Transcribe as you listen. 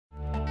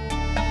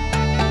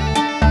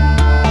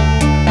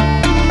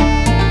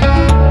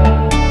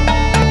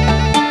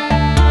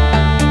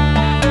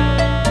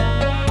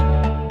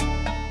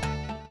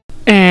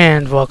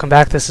welcome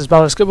back. This is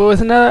Scuba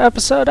with another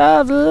episode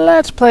of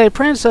Let's Play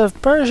Prince of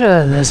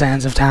Persia: The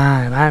Sands of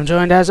Time. I'm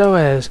joined as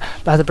always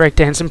by the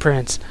breakdancing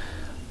prince.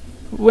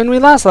 When we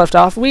last left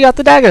off, we got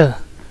the dagger,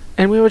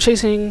 and we were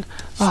chasing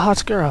a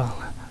hot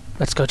girl.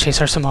 Let's go chase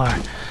her some more.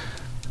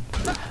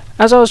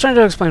 As I was trying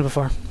to explain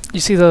before, you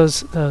see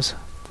those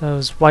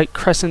white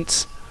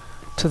crescents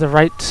to the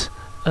right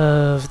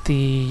of the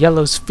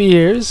yellow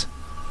spheres.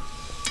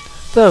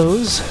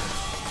 Those.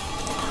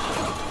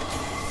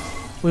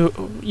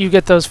 You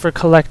get those for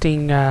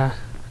collecting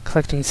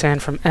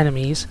sand from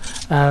enemies.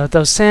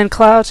 Those sand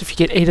clouds, if you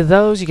get 8 of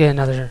those, you get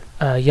another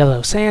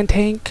yellow sand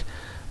tank.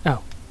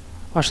 Oh,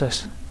 watch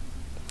this.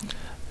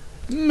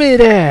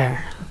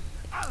 Midair.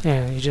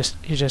 Yeah, you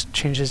just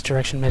change his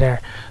direction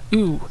midair.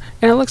 Ooh,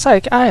 and it looks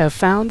like I have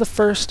found the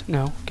first.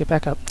 No, get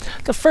back up.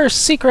 The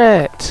first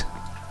secret.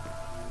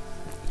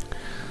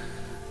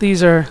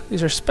 These are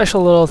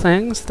special little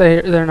things.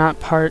 They're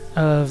not part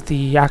of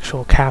the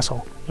actual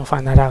castle. You'll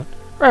find that out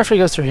right after he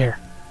goes through here.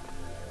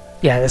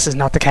 Yeah, this is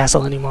not the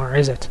castle anymore,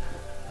 is it?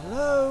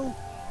 Hello?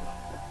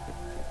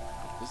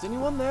 Is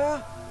anyone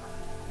there?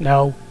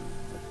 No.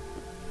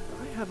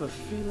 I have a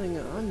feeling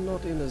I'm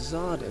not in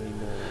Azad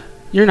anymore.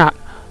 You're not.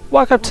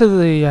 Walk up to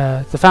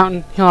the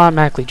fountain. He'll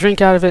automatically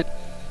drink out of it,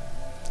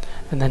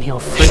 and then he'll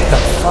freak the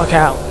fuck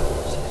out.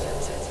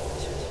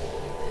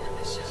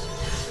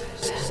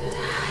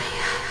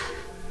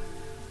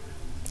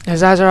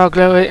 His eyes are all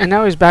glowy, and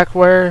now he's back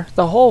where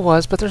the hole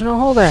was, but there's no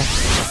hole there.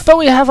 But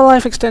we have a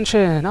life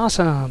extension!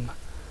 Awesome!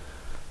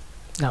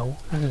 No,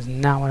 that is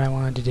not what I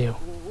wanted to do.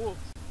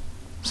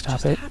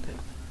 Stop it. Happened?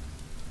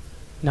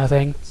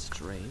 Nothing. That's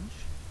strange.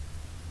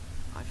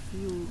 I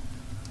feel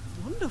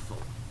wonderful.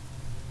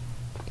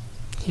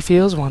 He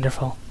feels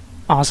wonderful.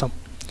 Awesome.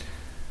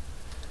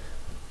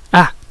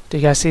 Ah! Do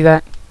you guys see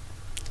that?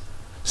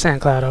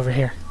 Sand cloud over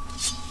here.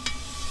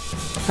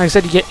 Like I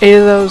said, you get 8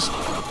 of those.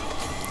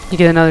 You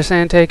get another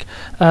sand tank.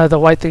 The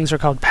white things are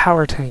called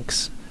power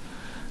tanks.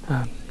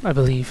 I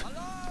believe.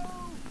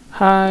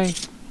 Hi.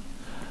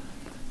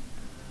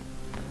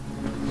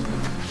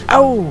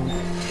 Oh!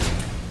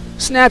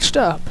 Snatched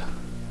up.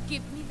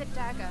 Give me the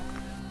dagger.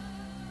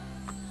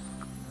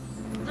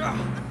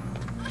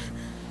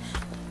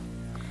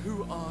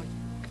 Who are you?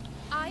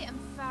 I am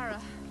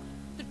Farah,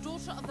 the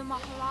daughter of the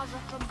Maharaja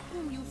from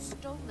whom you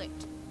stole it.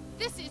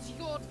 This is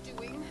your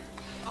doing,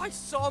 I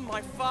saw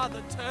my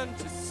father turn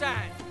to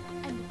sand.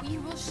 and we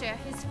will share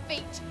his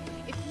fate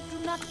if you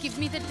do not give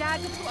me the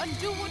dagger to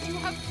undo what you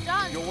have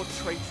done. Your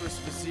traitorous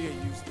vizier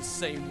used the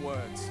same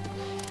words.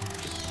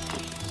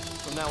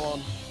 From now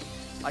on,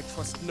 I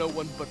trust no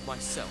one but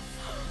myself.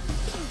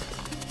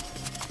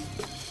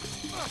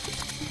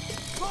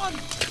 Run!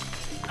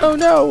 Oh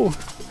no!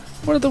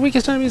 One of the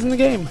weakest enemies in the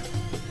game.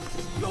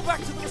 Go back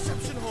to the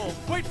reception hall.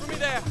 Wait for me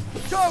there.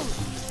 Go!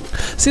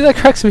 See, that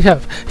cracks me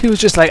up. He was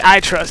just like, I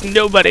trust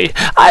nobody.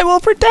 I will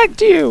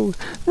protect you!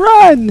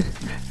 Run!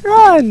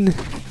 Run!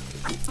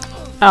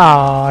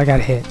 Oh, I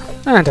got hit.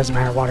 It doesn't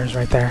matter. Water's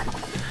right there.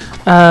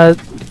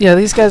 Yeah,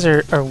 these guys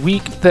are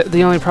weak.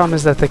 The only problem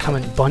is that they come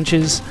in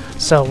bunches,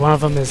 so one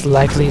of them is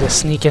likely to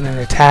sneak in and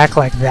attack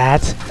like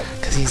that,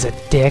 because he's a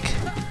dick.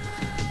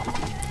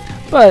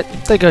 But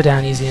they go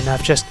down easy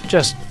enough. Just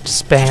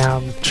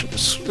spam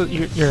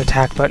your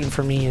attack button.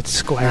 For me, it's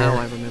square. Now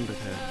I remembered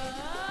her.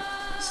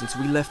 Since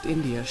we left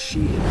India,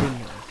 she had been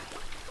here.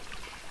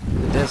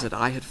 In the desert,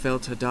 I had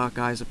felt her dark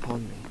eyes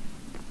upon me.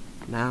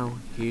 Now,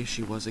 here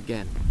she was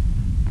again.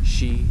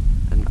 She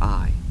and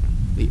I,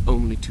 the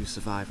only 2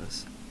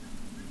 survivors.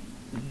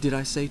 Did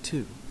I say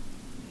 2?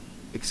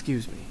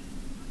 Excuse me.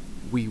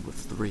 We were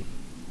 3.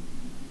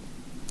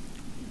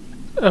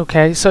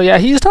 Okay, so yeah,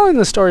 he's telling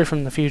the story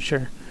from the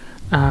future,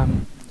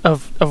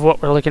 of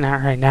what we're looking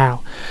at right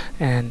now,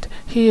 and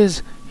he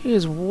is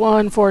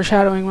one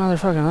foreshadowing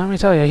motherfucker. Let me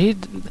tell you, he.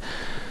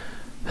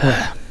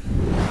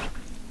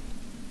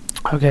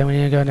 Okay, we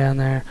need to go down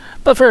there,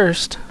 but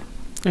first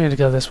we need to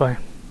go this way.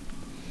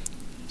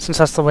 Since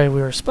that's the way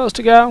we were supposed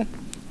to go,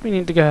 we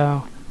need to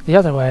go the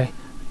other way,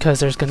 because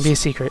there's going to be a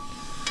secret.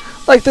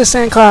 Like this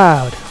sand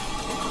cloud!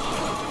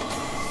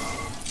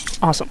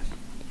 Awesome.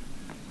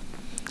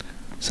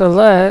 So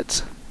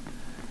let's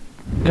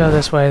go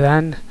this way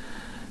then.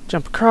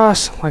 Jump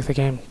across, like the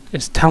game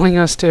is telling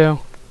us to.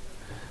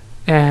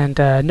 And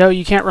no,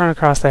 you can't run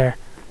across there.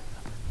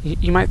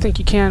 You might think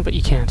you can, but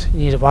you can't. You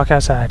need to walk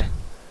outside.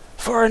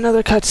 For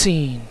another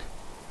cutscene!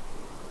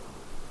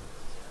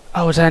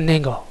 Oh, it's at an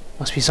angle.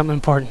 Must be something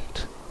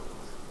important.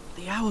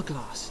 The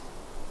hourglass.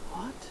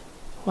 What?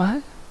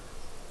 What?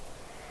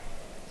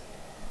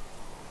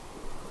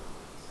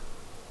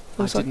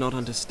 I Looks did like not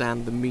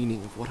understand the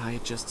meaning of what I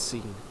had just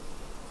seen.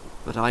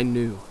 But I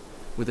knew,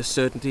 with a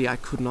certainty I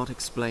could not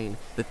explain,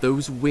 that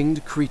those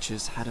winged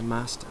creatures had a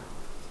master.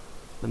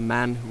 The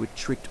man who had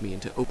tricked me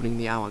into opening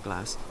the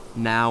hourglass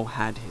now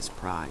had his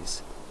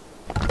prize.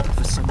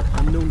 For some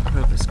unknown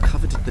purpose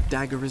coveted the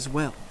dagger as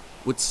well,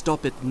 would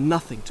stop at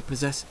nothing to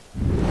possess it.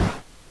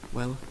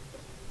 Well,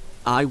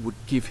 I would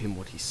give him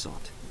what he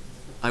sought.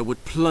 I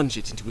would plunge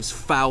it into his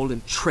foul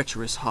and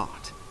treacherous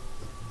heart.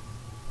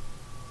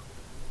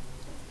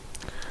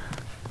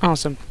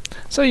 Awesome.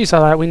 So you saw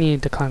that. We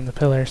needed to climb the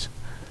pillars.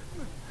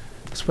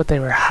 That's what they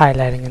were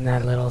highlighting in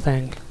that little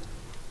thing.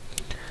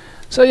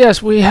 So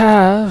yes, we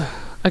have,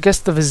 I guess,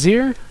 the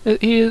Vizier.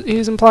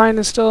 He's implying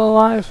is still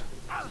alive.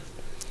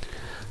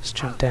 Let's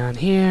jump down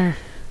here.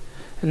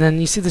 And then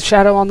you see the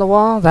shadow on the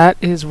wall? That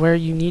is where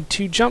you need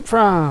to jump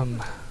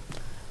from.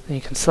 Then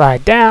you can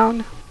slide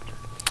down.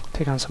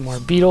 Take on some more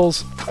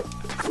beetles.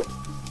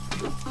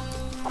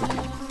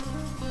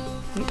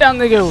 And down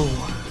they go.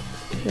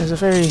 Here's a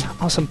very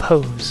awesome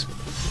pose.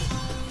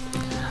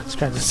 Let's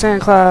grab the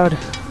sand cloud.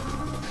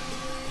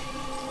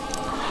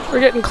 We're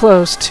getting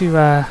close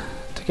to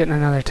getting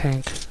another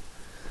tank.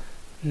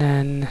 And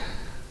then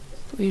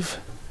leave.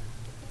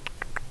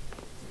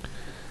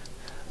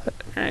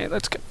 Alright,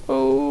 let's go.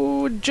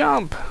 Oh,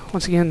 jump!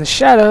 Once again, the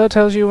shadow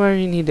tells you where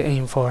you need to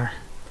aim for.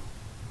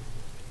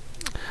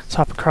 Let's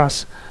hop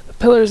across the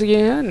pillars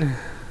again.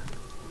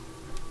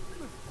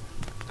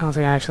 I don't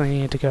think I actually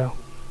need to go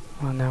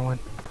on that one.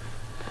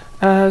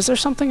 Is there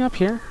something up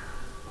here?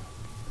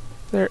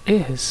 There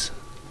is.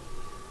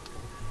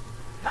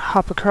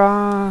 Hop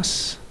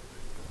across.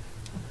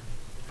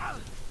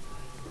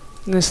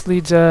 And this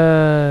leads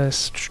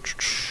us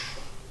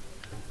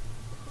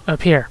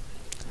up here.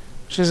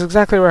 Which is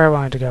exactly where I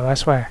wanted to go, I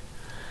swear.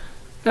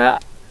 Oh,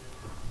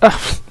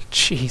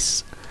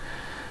 jeez.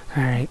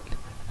 Alright.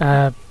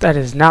 That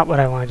is not what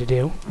I wanted to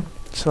do.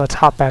 So let's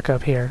hop back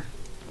up here.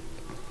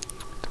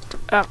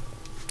 Oh,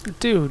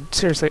 dude,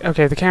 seriously.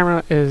 Okay, the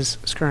camera is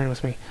screwing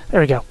with me.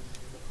 There we go.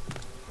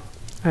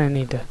 I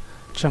need to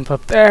jump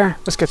up there.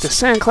 Let's get this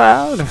sand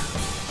cloud.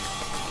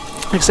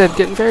 Like I said,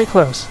 getting very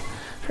close.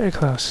 Very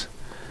close.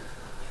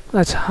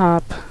 Let's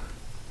hop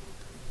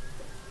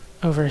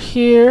over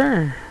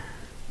here.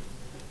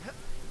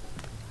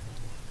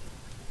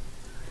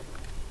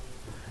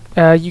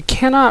 You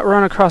cannot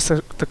run across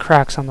the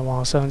cracks on the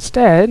wall, so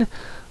instead,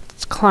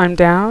 let's climb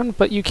down,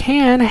 but you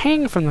can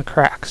hang from the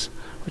cracks,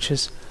 which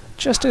is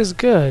just as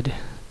good.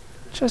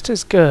 Just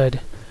as good.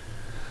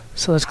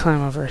 So let's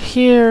climb over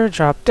here,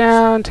 drop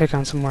down, take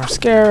on some more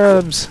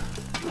scarabs.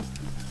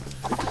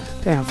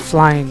 Damn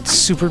flying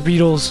super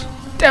beetles.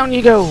 Down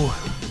you go!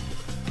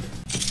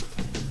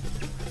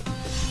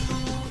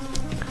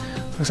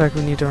 Looks like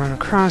we need to run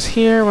across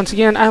here. Once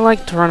again, I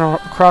like to run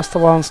across the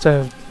wall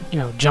instead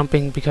of,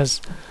 jumping,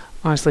 because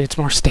honestly it's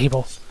more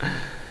stable.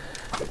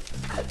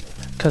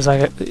 Because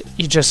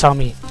you just saw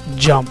me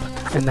jump,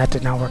 and that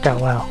did not work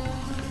out well.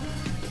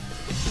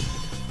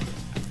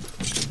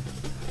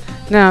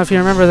 Now, if you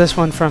remember this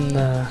one from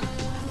the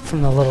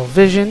little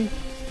vision,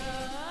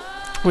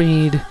 we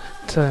need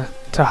to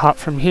hop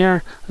from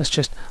here. Let's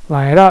just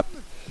line it up,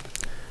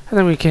 and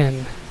then we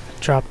can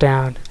drop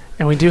down.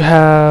 And we do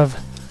have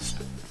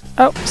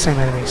same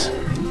enemies.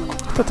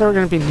 I thought there were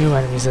going to be new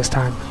enemies this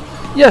time.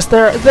 Yes,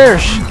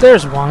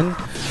 there's one.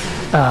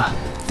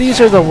 These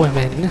are the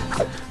women.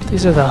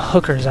 These are the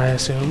hookers, I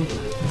assume.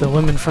 The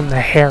women from the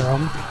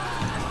harem.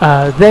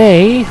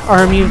 They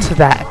are immune to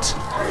that.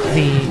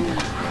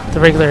 The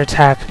regular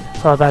attack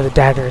followed by the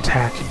dagger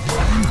attack.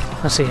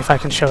 Let's see if I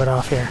can show it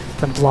off here.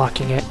 Them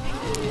blocking it.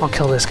 I'll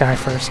kill this guy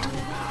first.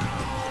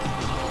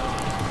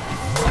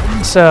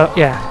 So,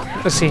 yeah.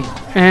 Let's see.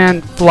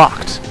 And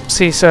blocked.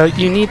 See, so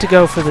you need to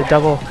go for the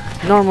double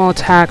normal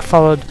attack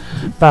followed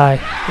by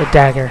the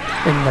dagger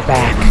in the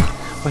back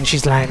when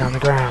she's lying on the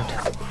ground.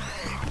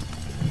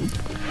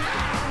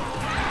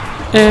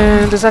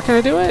 And is that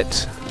going to do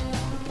it?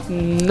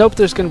 Nope,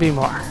 there's going to be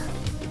more.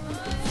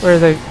 Where are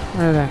they?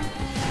 Where are they?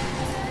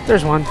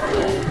 There's one.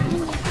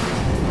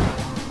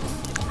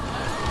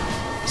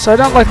 So I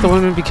don't like the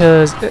women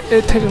because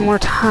it takes more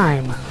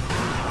time.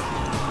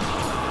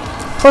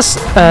 Plus,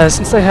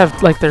 since they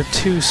have like their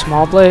two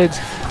small blades,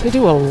 they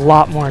do a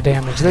lot more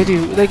damage.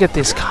 They get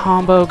this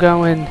combo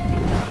going.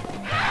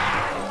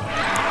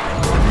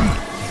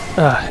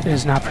 It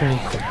is not pretty.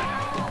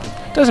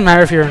 Doesn't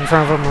matter if you're in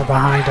front of them or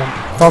behind them.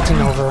 Vaulting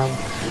over them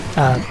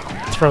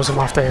throws them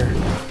off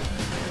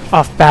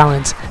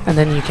balance, and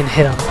then you can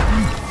hit them.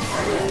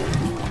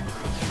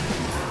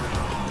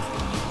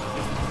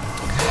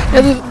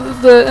 Yeah,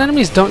 the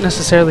enemies don't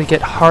necessarily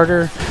get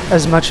harder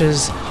as much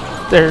as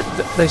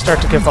they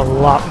start to give a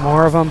lot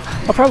more of them.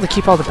 I'll probably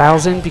keep all the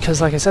battles in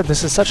because, like I said,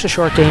 this is such a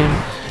short game,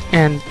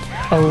 and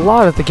a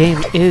lot of the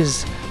game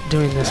is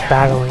doing this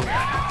battling.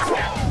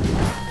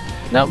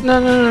 Nope,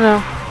 no.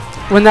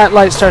 When that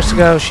light starts to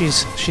go,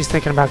 she's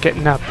thinking about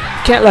getting up.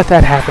 Can't let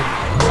that happen.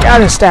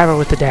 Gotta stab her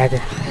with the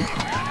dagger.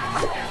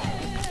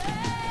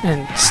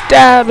 And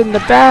stab in the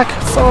back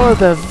for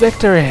the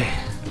victory.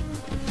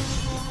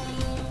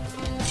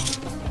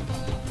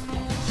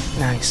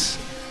 Nice.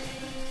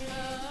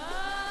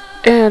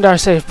 And our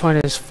save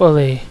point is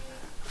fully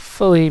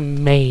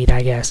made,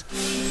 I guess.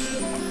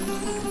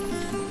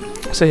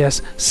 So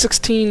yes,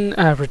 16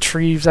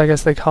 retrieves, I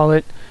guess they call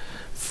it,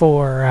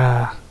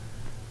 for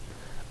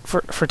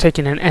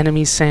taking an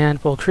enemy's sand.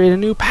 We'll create a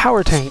new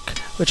power tank,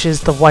 which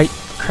is the white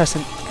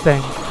crescent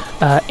thing.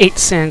 8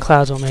 sand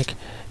clouds will make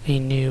a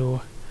new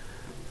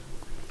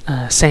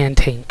sand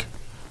tank,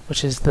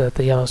 which is the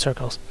yellow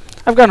circles.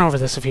 I've gone over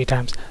this a few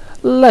times.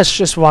 let's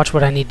just watch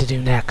what I need to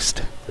do next.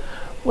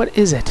 What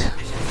is it?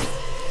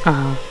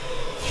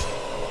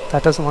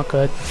 That doesn't look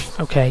good.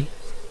 Okay.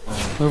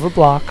 Move a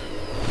block.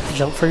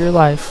 Jump for your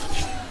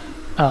life.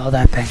 Oh,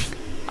 that thing.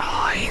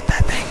 Oh, I hate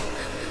that thing.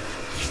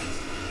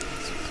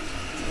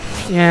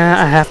 Yeah,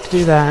 I have to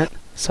do that.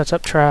 Sets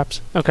up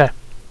traps. Okay.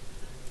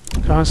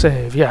 Gonna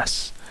save.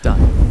 Yes.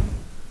 Done.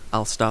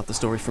 I'll start the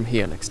story from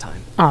here next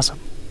time. Awesome.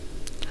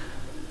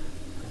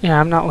 Yeah,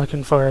 I'm not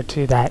looking forward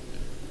to that.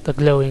 The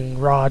glowing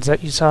rods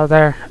that you saw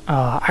there.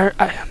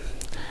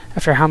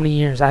 After how many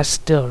years, I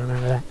still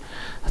remember that.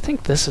 I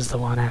think this is the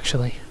one,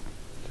 actually,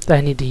 that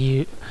I need to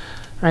use.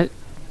 Right?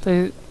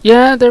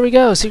 Yeah, there we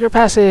go. Secret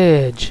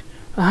passage.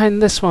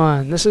 Behind this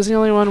one. This is the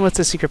only one with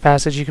the secret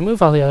passage. You can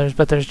move all the others,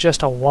 but there's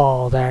just a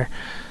wall there.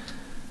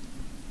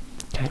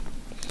 Okay.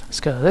 Let's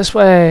go this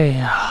way.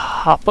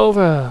 Hop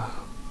over.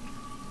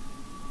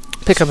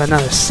 Pick up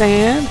another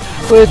sand,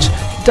 which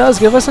does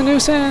give us a new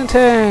sand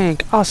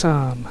tank.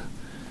 Awesome.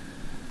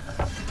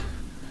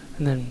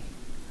 And then...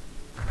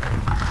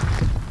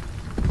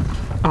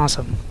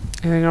 Awesome.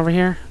 Anything over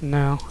here?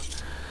 No.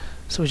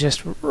 So we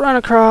just run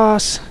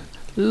across,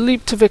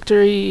 leap to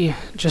victory.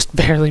 Just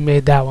barely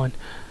made that one.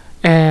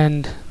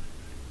 And...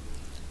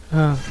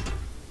 Oh.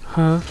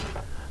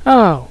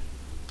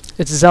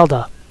 It's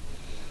Zelda.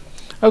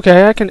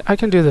 Okay, I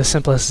can do the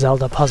simplest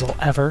Zelda puzzle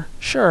ever.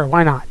 Sure,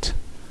 why not?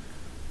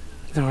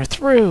 Then we're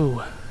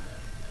through.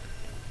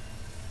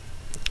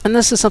 And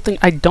this is something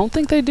I don't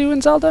think they do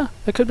in Zelda.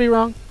 I could be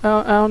wrong.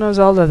 I don't know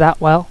Zelda that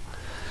well.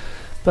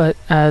 But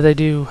they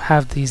do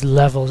have these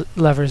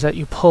levers that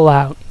you pull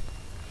out,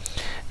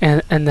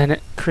 and then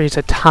it creates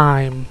a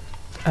timed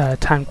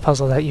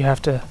puzzle that you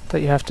have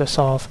to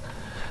solve.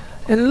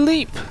 And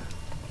leap.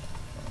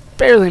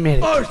 Barely made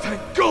it. Oh,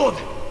 thank God!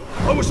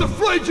 I was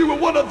afraid you were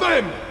one of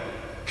them.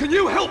 Can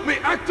you help me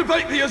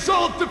activate the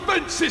Azad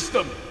defense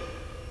system?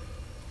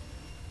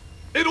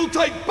 It'll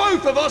take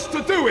both of us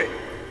to do it.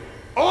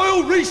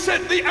 I'll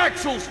reset the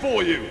Ax-uls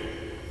for you.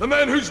 The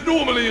man who's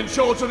normally in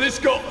charge of this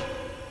got...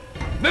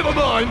 Never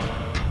mind.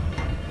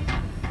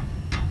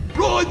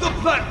 Ride the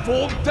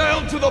platform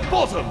down to the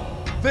bottom,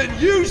 then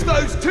use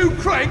those two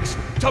cranks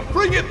to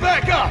bring it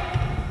back up.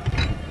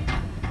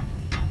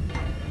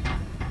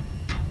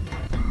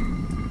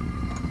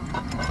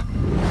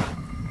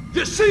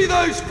 You see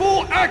those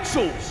 4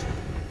 Ax-uls?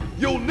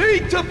 You'll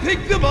need to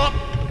pick them up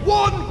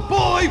one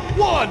by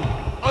one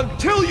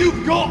until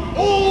you've got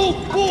all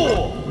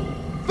 4.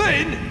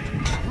 Then,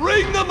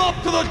 bring them up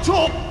to the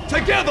top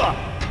together.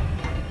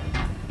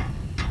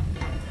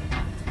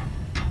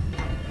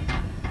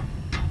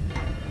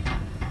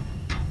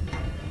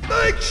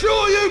 Make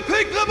sure you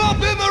pick them up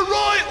in the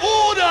right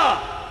order!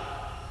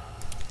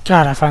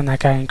 God, I find that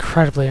guy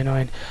incredibly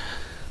annoying.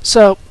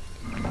 So...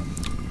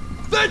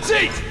 That's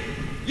it!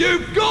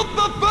 You've got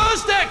the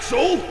first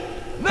Ax-ul!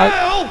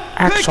 Now,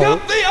 pick Ax-ul?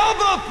 up the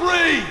other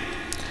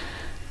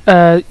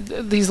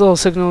 3! These little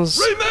signals...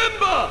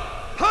 Remember,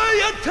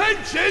 pay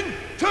attention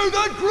to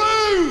the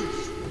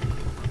grooves!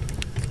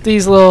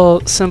 These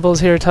little symbols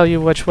here tell you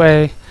which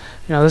way...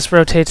 You know, this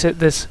rotates it,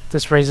 this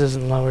raises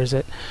and lowers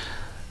it.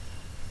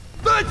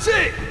 That's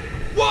it!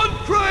 One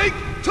crank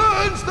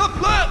turns the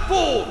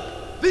platform!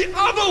 The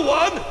other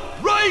one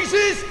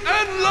raises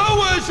and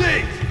lowers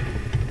it!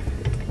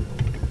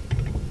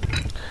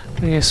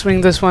 And you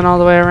swing this one all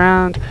the way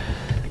around.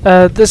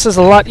 This is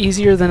a lot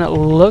easier than it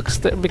looks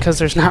because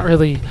there's not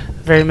really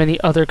very many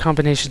other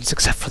combinations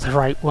except for the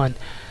right one.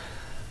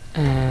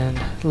 And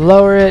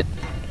lower it.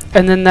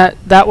 And then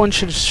that one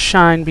should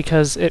shine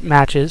because it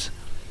matches.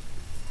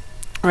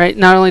 Right?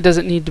 Not only does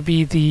it need to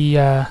be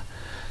the...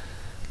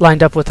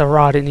 lined up with the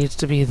rod, it needs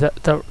to be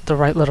the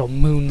right little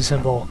moon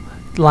symbol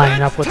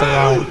lining up with the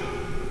rod.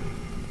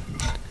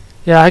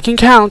 Yeah, I can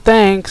count,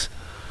 thanks.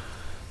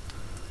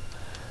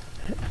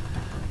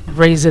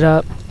 Raise it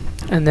up,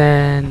 and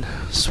then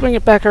swing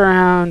it back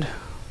around.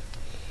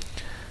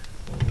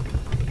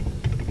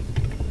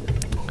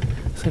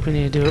 I think we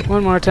need to do it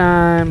one more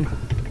time.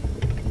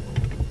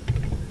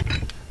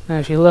 And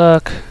if you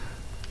look,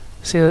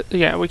 see,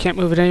 yeah, we can't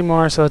move it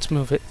anymore, so let's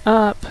move it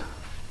up.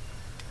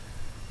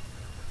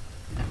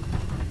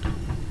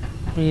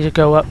 We need to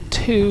go up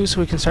 2 so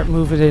we can start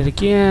moving it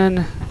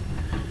again.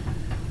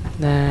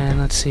 Then,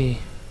 let's see.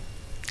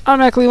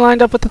 Automatically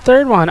lined up with the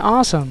 3rd one.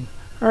 Awesome.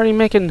 Already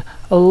making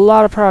a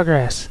lot of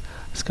progress.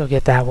 Let's go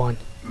get that one.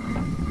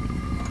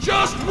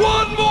 Just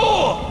one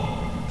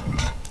more!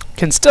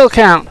 Can still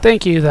count.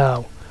 Thank you,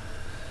 though.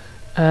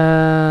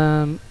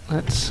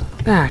 Let's...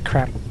 Ah,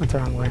 crap. Went the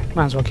wrong way.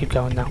 Might as well keep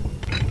going now.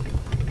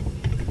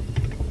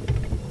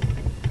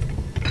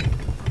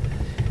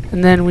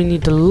 And then we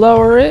need to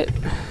lower it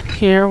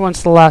here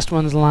once the last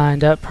one's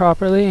lined up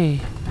properly.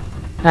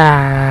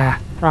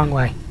 Ah, wrong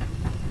way.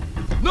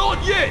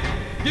 Not yet!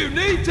 You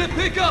need to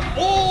pick up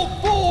all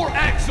 4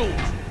 Ax-uls!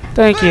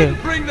 Thank you.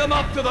 Bring them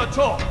up to the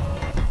top!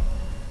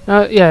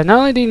 Yeah, not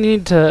only do you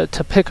need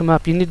to pick them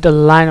up, you need to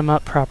line them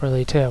up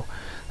properly, too.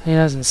 He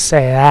doesn't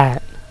say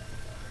that.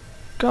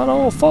 Got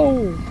all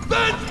 4!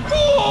 That's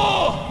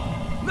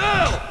 4!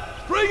 Now,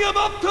 bring bring them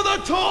up to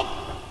the top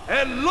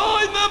and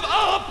line them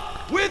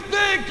up with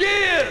their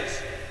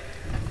gears.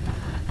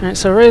 Alright,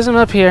 so raise them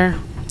up here.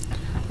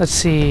 Let's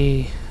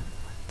see.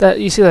 That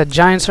you see that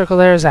giant circle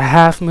there is a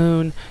half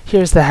moon.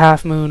 Here's the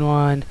half moon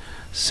one.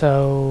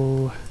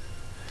 So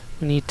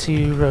we need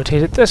to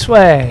rotate it this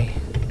way.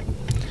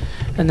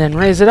 And then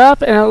raise it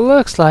up, and it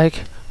looks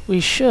like we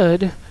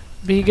should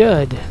be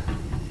good.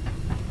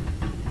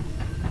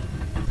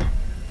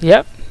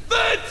 Yep.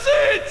 That's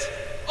it!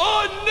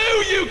 I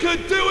knew you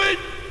could do it!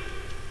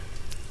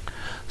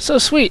 So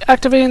sweet,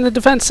 activating the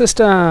defense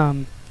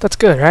system. That's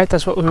good, right?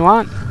 That's what we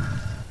want.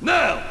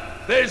 Now,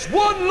 there's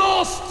one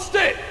last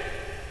step.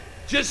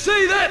 Do you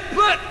see that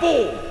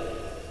platform?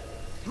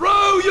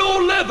 Throw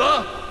your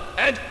lever,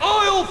 and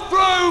I'll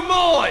throw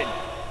mine.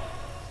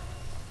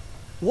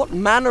 What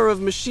manner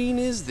of machine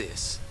is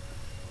this?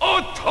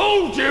 I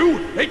told you,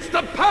 it's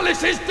the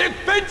palace's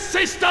defense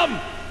system.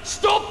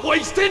 Stop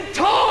wasting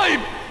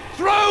time.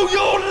 Throw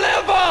your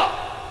lever.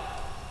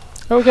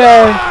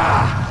 Okay.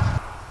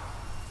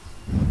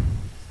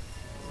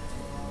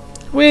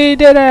 We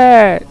did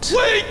it!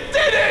 We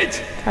did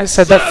it! I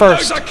said that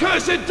first. Those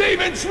accursed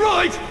demons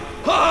right!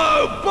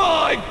 Oh,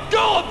 by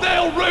God,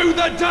 they'll rue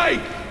the day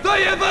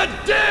they ever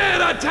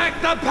dared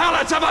attack the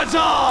palace of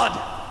Azad!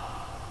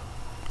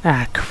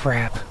 Ah,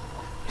 crap.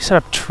 We set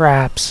up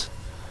traps.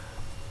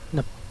 And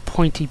the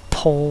pointy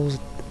poles.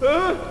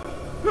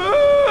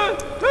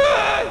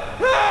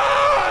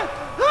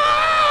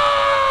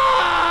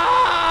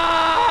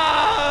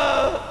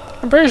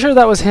 I'm pretty sure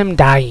that was him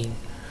dying.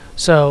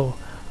 So,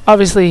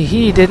 obviously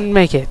he didn't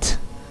make it.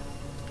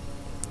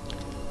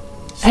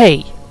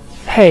 Hey!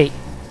 Hey!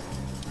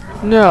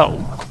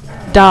 No!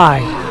 Die!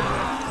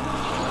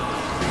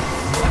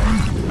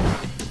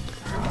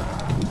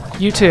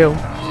 You two.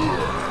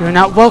 You're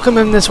not welcome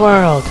in this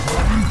world!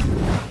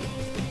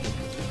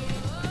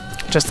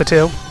 Just the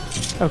two?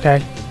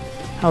 Okay.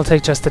 I'll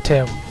take just the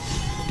two.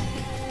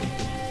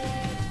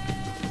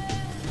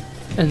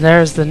 And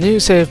there's the new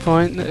save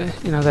point.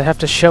 You know, they have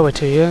to show it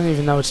to you,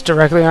 even though it's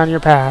directly on your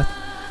path.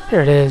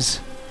 Here it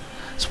is.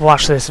 Let's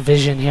watch this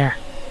vision here.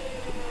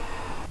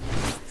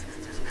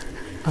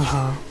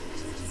 Uh-huh.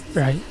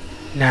 Right.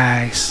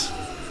 Nice.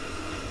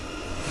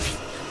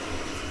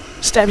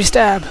 Stabby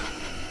stab.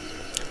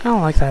 I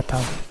don't like that,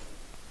 though.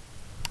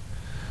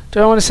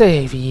 Do I want to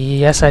save?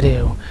 Yes, I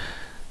do.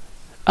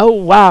 Oh,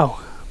 wow.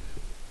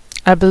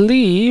 I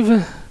believe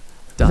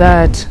Done.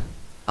 that...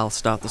 I'll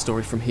start the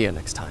story from here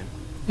next time.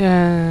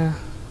 Yeah.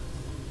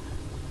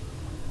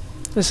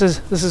 This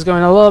is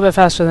going a little bit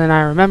faster than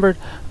I remembered,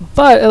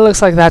 but it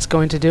looks like that's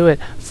going to do it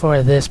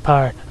for this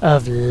part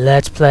of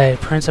Let's Play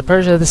Prince of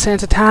Persia: The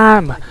Sands of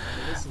Time.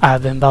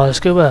 I've been Baller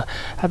Scuba.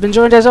 I've been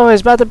joined as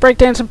always by the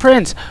Breakdancing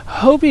Prince.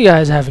 Hope you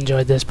guys have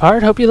enjoyed this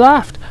part. Hope you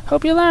laughed.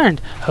 Hope you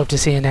learned. Hope to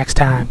see you next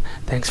time.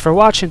 Thanks for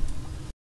watching.